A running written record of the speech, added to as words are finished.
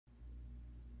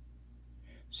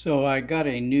So I got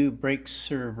a new brake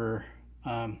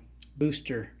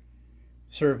booster,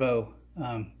 servo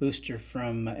booster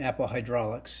from Apple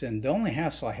Hydraulics, and the only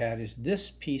hassle I had is this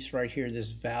piece right here, this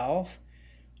valve,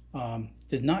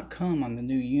 did not come on the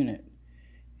new unit.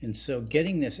 And so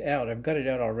getting this out, I've got it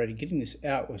out already, getting this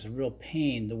out was a real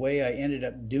pain. The way I ended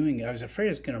up doing it, I was afraid I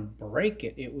was going to break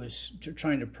it. It was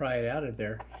trying to pry it out of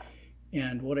there.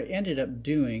 And what I ended up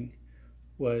doing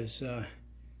was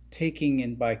taking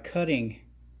and by cutting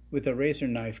with a razor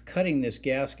knife, cutting this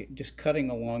gasket, just cutting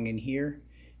along in here,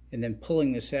 and then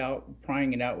pulling this out,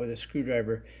 prying it out with a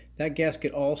screwdriver. That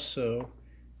gasket also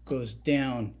goes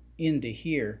down into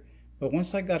here. But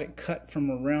once I got it cut from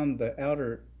around the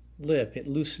outer lip, it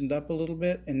loosened up a little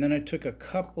bit, and then I took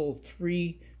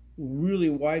three really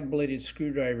wide bladed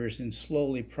screwdrivers and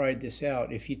slowly pried this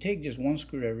out. If you take just one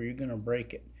screwdriver, you're going to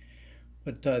break it.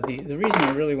 But the reason I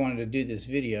really wanted to do this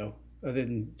video, other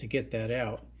than to get that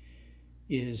out,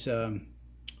 is the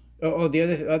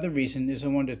other reason is I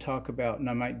wanted to talk about, and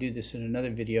I might do this in another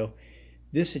video,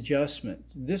 this adjustment.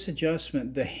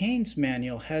 The Haynes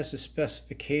manual has a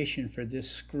specification for this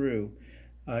screw.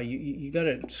 You got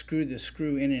to screw the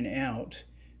screw in and out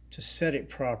to set it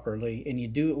properly, and you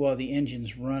do it while the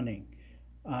engine's running.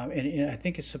 And I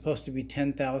think it's supposed to be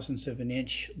 0.010 of an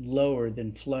inch lower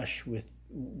than flush with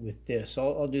this.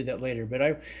 I'll do that later, but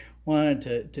I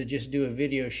wanted to just do a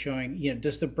video showing,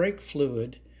 does the brake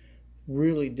fluid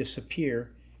really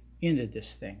disappear into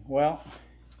this thing? Well,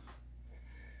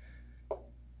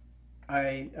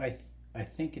 I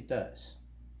think it does.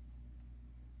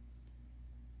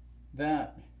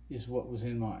 That is what was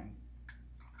in mine.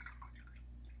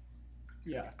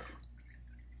 Yuck.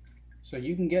 So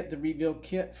you can get the rebuild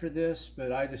kit for this,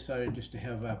 but I decided just to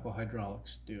have Apple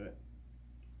Hydraulics do it.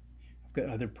 I've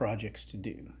got other projects to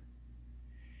do.